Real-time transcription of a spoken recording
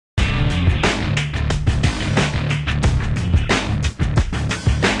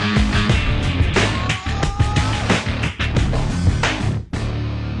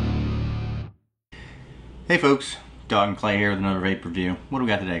Hey folks, Dog and Clay here with another vape review. What do we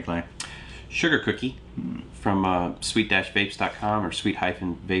got today, Clay? Sugar cookie from sweet-vapes.com or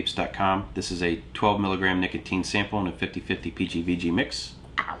sweet-vapes.com. This is a 12 milligram nicotine sample in a 50-50 PG-VG mix.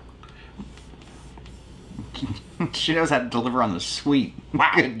 She knows how to deliver on the sweet.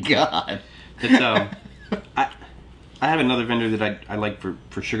 Wow. Good God. It's, I have another vendor that I like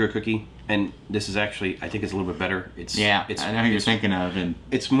for sugar cookie, and this is actually, I think it's a little bit better. It's I know who you're thinking of, and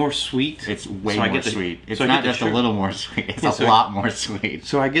it's more sweet. it's way more sweet. It's so not just a little more sweet. It's a lot more sweet.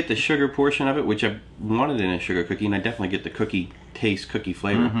 So I get the sugar portion of it, which I wanted in a sugar cookie, and I definitely get the cookie taste, cookie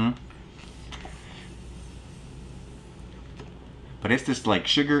flavor. But it's just like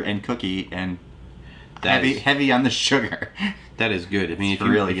sugar and cookie, and That heavy on the sugar. That is good. I mean,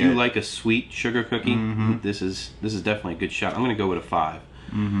 if you like a sweet sugar cookie, this is definitely a good shot. I'm going to go with a 5.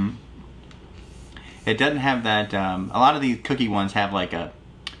 It doesn't have that. A lot of these cookie ones have like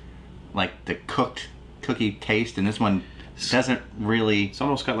the cooked cookie taste, and this one doesn't really. It's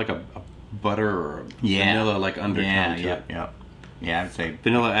almost got like a butter or a vanilla like undertone to it. Yeah, I'd say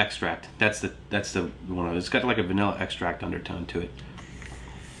vanilla extract. That's the one of it. It's got like a vanilla extract undertone to it.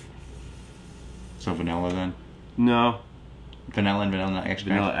 So vanilla then? No. Vanilla and vanilla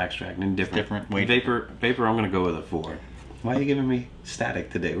extract? Vanilla extract, and different. Wait. Vapor, I'm going to go with a 4. Why are you giving me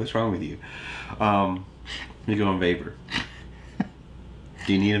static today? What's wrong with you? You go on vapor.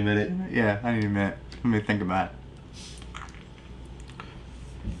 Do you need a minute? Yeah, I need a minute. Let me think about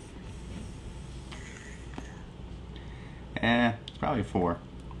it. Probably a 4.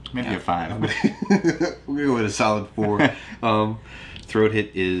 Maybe a 5. We're going to go with a solid 4. Throat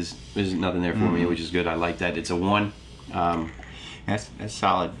hit is nothing there for me, which is good. I like that. It's a 1. That's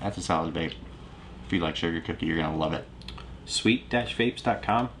solid. That's a solid vape. If you like sugar cookie, you're gonna love it.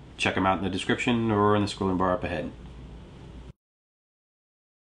 Sweet-vapes.com. Check them out in the description or in the scrolling bar up ahead.